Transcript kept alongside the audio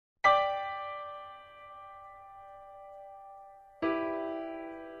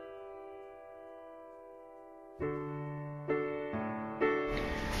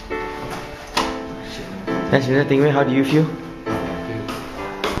That's the thing. How do you feel?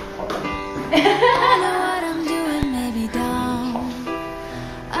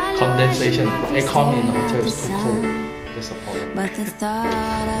 Condensation. Aircon in the hotel is too cold. Disappointed. But the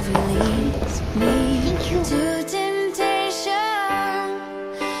thought of you leads me to temptation.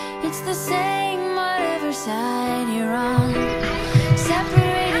 It's the same whatever side you're on.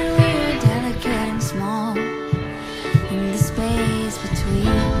 Separated we are delicate and small. In the space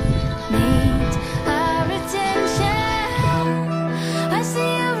between needs our attention. I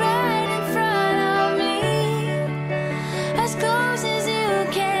see you right in front of me, as close as you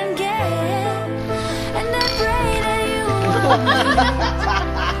can get, and I pray that you won't be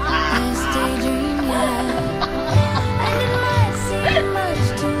this daydream yet. And it might seem much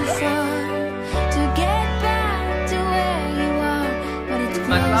too far to get back to where you are, but it's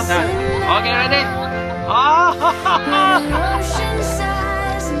close enough. Okay, ready? Oh, Ocean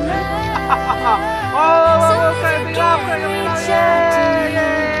size love. crazy love, yeah.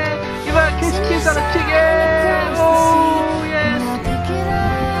 Give her a kiss on the cheek, yeah. Oh, yes. Now pick it up.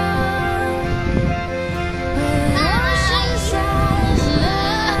 Ocean size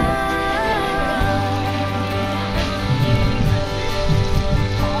love.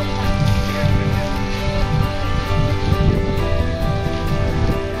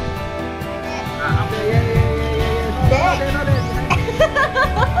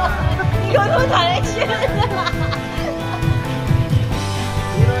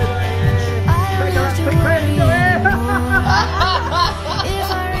 If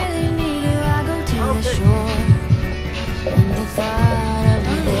I really need you, I go to the shore. And the thought of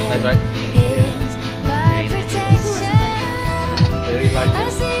you That's there right. is my protection. Very light. I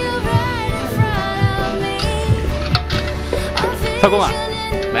see you right in front of me. Thưa cô ạ,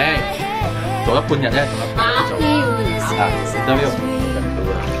 mẹ,做咗半日啫，仲有半日做。interview。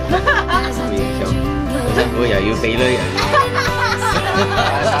好辛苦，又要俾女，又要。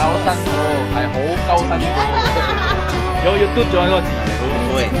係好辛苦，係好鳩辛苦。有要嘟咗喺個字。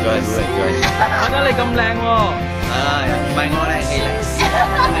好 enjoy。點解你咁靚喎？啊，唔係我靚，你靚，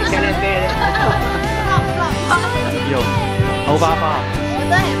你靚咩咧？喲，好爸爸。我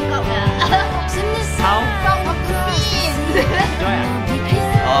都係咁覺㗎。好。幫我先。 Enjoy 啊！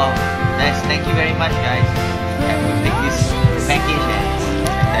 Oh, thank you very much, guys. Have to take this package and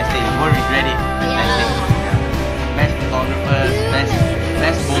that's it. You won't regret it. That's it. Best photographers,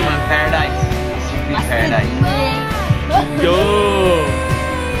 best moment, paradise. Simply paradise. Yo!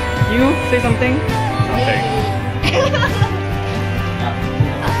 You say something? Something.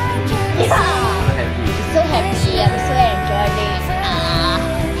 Yeah. So happy. I'm so enjoying.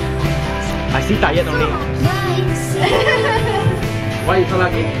 I see diet only. Why you so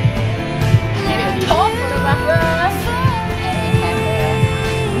lucky? Top photographers.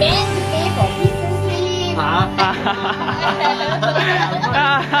 Men to pay for business trip.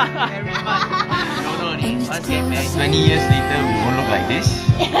 Every month. No, once get married, 20 years later, we won't look like this.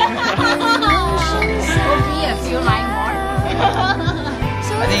 Hopefully a few line more.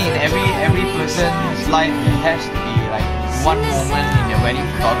 I think in every person's life, there has to be like one moment in their wedding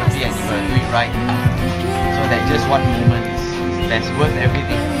photography and you gotta do it right. So that just one moment that's worth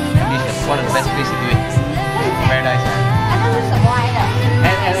everything. It's one of the best places to do it. Paradise.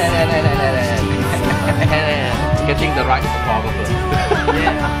 Getting the right photographer.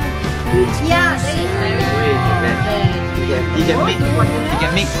 Yeah, that is very You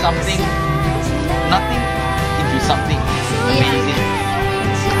can make something, nothing into something amazing.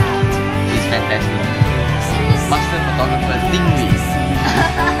 It's fantastic. Master photographer, Ting Wei.